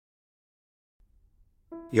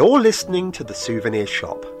You're listening to The Souvenir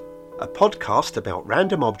Shop, a podcast about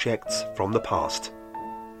random objects from the past.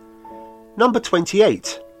 Number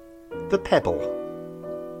 28. The Pebble.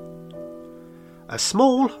 A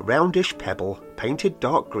small, roundish pebble painted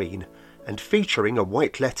dark green and featuring a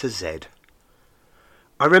white letter Z.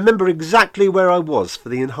 I remember exactly where I was for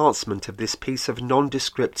the enhancement of this piece of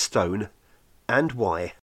nondescript stone, and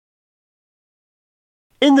why.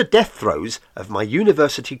 In the death throes of my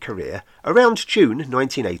university career, around June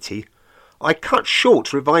 1980, I cut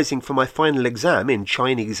short revising for my final exam in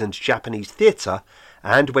Chinese and Japanese theatre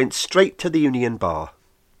and went straight to the Union Bar.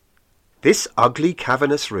 This ugly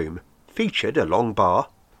cavernous room featured a long bar,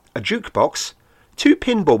 a jukebox, 2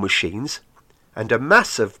 pinball machines, and a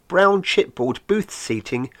mass of brown chipboard booth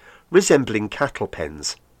seating resembling cattle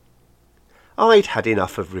pens. I'd had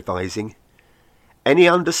enough of revising. Any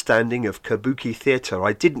understanding of kabuki theatre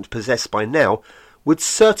I didn't possess by now would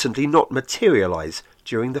certainly not materialise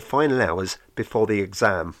during the final hours before the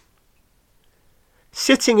exam.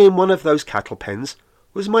 Sitting in one of those cattle pens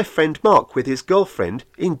was my friend Mark with his girlfriend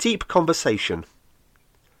in deep conversation.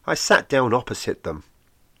 I sat down opposite them.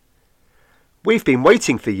 "We've been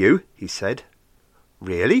waiting for you," he said.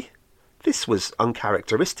 "Really?" This was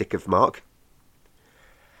uncharacteristic of Mark.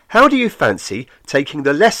 "How do you fancy taking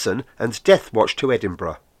the lesson and Death Watch to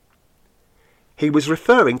Edinburgh?" He was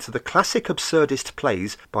referring to the classic absurdist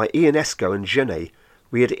plays by Ionesco and Genet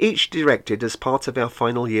we had each directed as part of our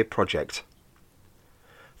final year project.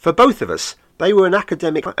 For both of us, they were an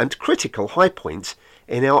academic and critical high point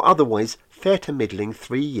in our otherwise fair to middling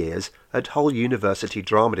 3 years at Hull University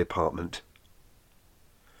Drama Department.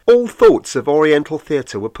 All thoughts of Oriental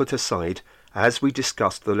theatre were put aside as we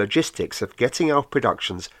discussed the logistics of getting our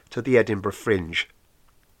productions to the Edinburgh Fringe.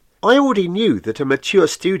 I already knew that a mature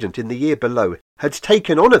student in the year below had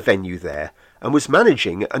taken on a venue there and was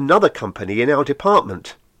managing another company in our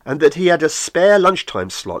department, and that he had a spare lunchtime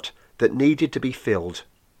slot that needed to be filled.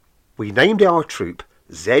 We named our troupe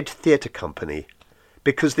Z Theatre Company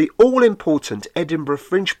because the all-important Edinburgh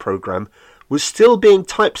Fringe programme was still being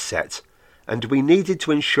typeset, and we needed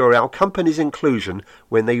to ensure our company's inclusion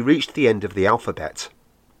when they reached the end of the alphabet.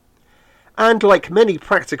 And like many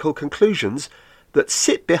practical conclusions that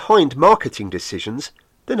sit behind marketing decisions,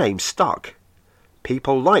 the name stuck.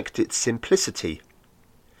 People liked its simplicity.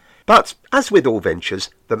 But, as with all ventures,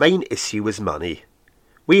 the main issue was money.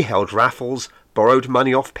 We held raffles, borrowed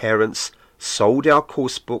money off parents, sold our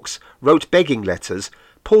course books, wrote begging letters,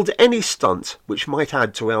 pulled any stunt which might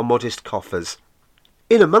add to our modest coffers.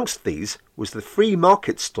 In amongst these was the free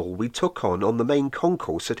market stall we took on the main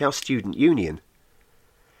concourse at our student union.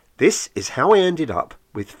 This is how I ended up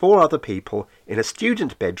with 4 other people in a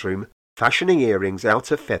student bedroom, fashioning earrings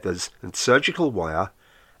out of feathers and surgical wire,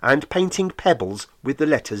 and painting pebbles with the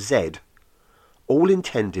letter Z, all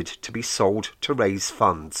intended to be sold to raise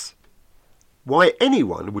funds. Why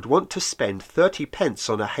anyone would want to spend 30 pence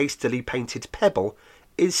on a hastily painted pebble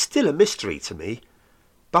is still a mystery to me,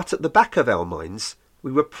 but at the back of our minds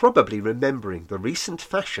we were probably remembering the recent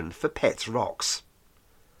fashion for pet rocks.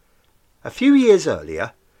 A few years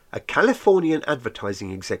earlier, a Californian advertising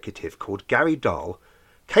executive called Gary Dahl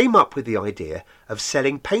came up with the idea of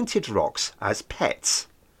selling painted rocks as pets,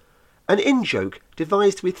 an in-joke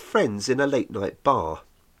devised with friends in a late-night bar.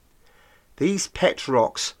 These pet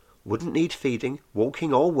rocks wouldn't need feeding,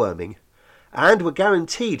 walking or worming, and were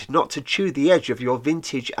guaranteed not to chew the edge of your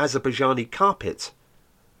vintage Azerbaijani carpet.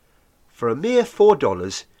 For a mere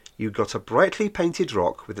 $4, you got a brightly painted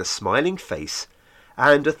rock with a smiling face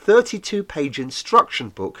and a 32-page instruction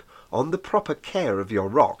book on the proper care of your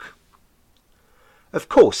rock. Of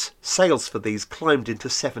course, sales for these climbed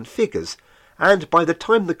into 7 figures, and by the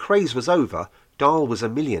time the craze was over, Dahl was a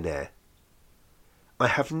millionaire. I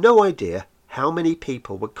have no idea how many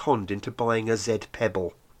people were conned into buying a Z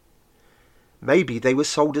Pebble. Maybe they were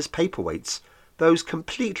sold as paperweights, those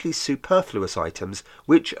completely superfluous items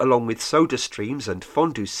which, along with soda streams and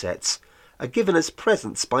fondue sets, are given as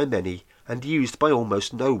presents by many and used by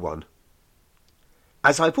almost no one.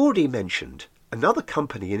 As I've already mentioned, another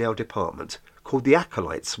company in our department called the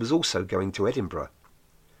Acolytes was also going to Edinburgh.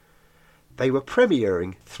 They were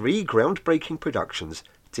premiering 3 groundbreaking productions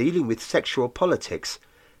dealing with sexual politics,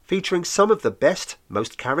 featuring some of the best,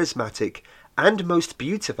 most charismatic and most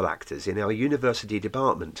beautiful actors in our university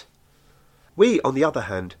department. We, on the other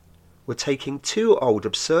hand, were taking 2 old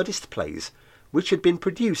absurdist plays which had been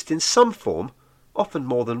produced in some form, often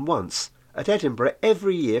more than once, at Edinburgh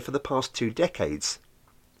every year for the past 2 decades.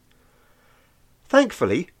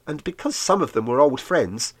 Thankfully, and because some of them were old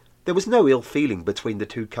friends, there was no ill feeling between the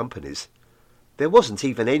 2 companies. There wasn't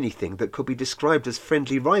even anything that could be described as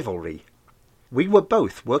friendly rivalry. We were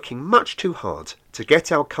both working much too hard to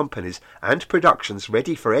get our companies and productions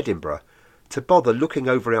ready for Edinburgh to bother looking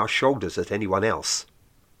over our shoulders at anyone else.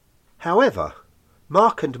 However,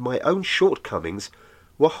 Mark and my own shortcomings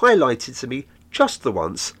were highlighted to me just the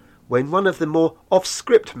once when one of the more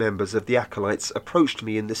off-script members of the Acolytes approached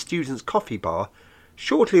me in the students' coffee bar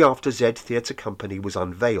shortly after Z Theatre Company was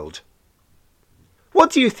unveiled.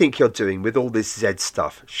 "What do you think you're doing with all this Z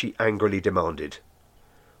stuff?" she angrily demanded.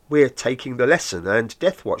 "We're taking the lesson and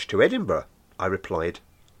Death Watch to Edinburgh," I replied.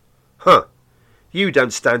 "Huh, you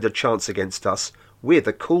don't stand a chance against us. We're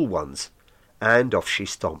the cool ones." And off she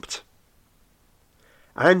stomped.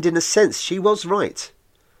 And in a sense she was right.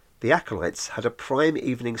 The Acolytes had a prime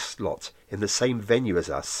evening slot in the same venue as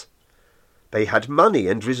us. They had money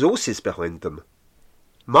and resources behind them.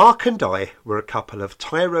 Mark and I were a couple of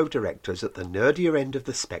tyro directors at the nerdier end of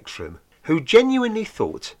the spectrum who genuinely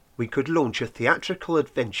thought we could launch a theatrical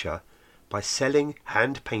adventure by selling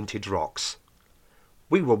hand-painted rocks.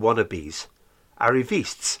 We were wannabes,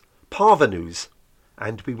 arrivistes, parvenus,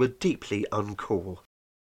 and we were deeply uncool.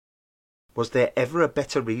 Was there ever a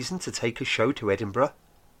better reason to take a show to Edinburgh?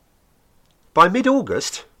 By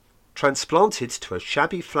mid-August, transplanted to a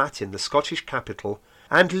shabby flat in the Scottish capital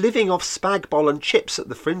and living off spag bol and chips at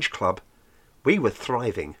the Fringe Club, we were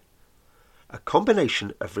thriving. A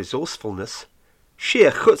combination of resourcefulness,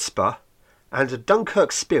 sheer chutzpah, and a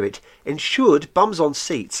Dunkirk spirit ensured bums on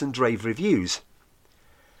seats and rave reviews.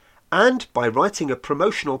 And by writing a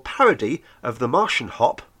promotional parody of The Martian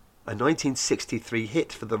Hop, a 1963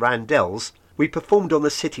 hit for the Randells, we performed on the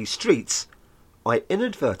city streets, I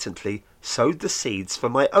inadvertently sowed the seeds for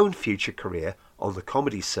my own future career on the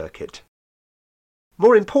comedy circuit.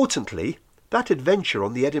 More importantly, that adventure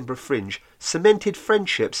on the Edinburgh Fringe cemented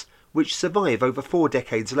friendships which survive over 4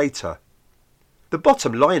 decades later. The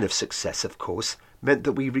bottom line of success, of course, meant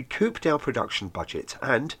that we recouped our production budget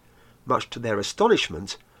and, much to their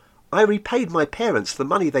astonishment, I repaid my parents the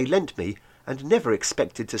money they lent me and never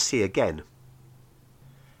expected to see again.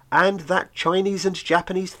 And that Chinese and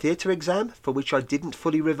Japanese theatre exam for which I didn't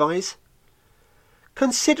fully revise?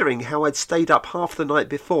 Considering how I'd stayed up half the night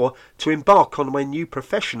before to embark on my new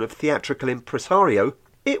profession of theatrical impresario,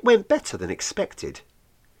 it went better than expected.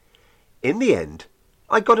 In the end,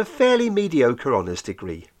 I got a fairly mediocre honours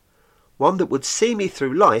degree, one that would see me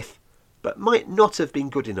through life, but might not have been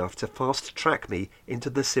good enough to fast-track me into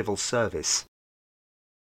the civil service.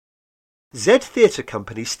 Z Theatre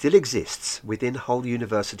Company still exists within Hull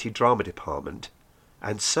University Drama Department,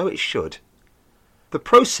 and so it should. The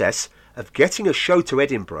process of getting a show to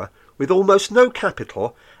Edinburgh with almost no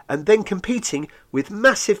capital and then competing with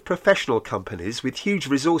massive professional companies with huge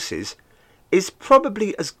resources is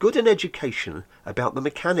probably as good an education about the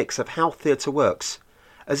mechanics of how theatre works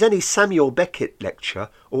as any Samuel Beckett lecture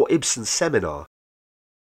or Ibsen seminar.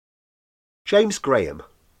 James Graham,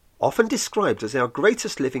 often described as our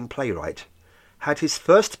greatest living playwright, had his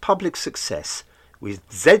first public success with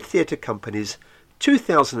Z Theatre Company's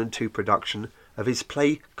 2002 production of his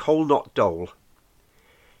play Cole Not Dole.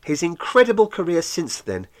 His incredible career since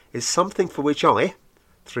then is something for which I,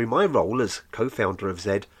 through my role as co-founder of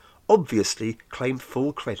Z, obviously claim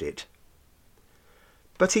full credit.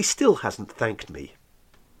 But he still hasn't thanked me.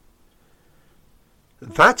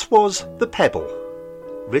 That was The Pebble,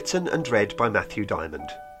 written and read by Matthew Diamond,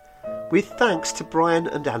 with thanks to Brian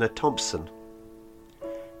and Anna Thompson.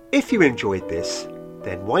 If you enjoyed this,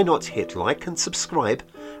 then why not hit like and subscribe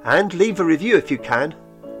and leave a review if you can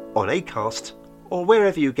on Acast or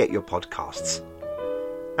wherever you get your podcasts.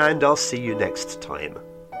 And I'll see you next time.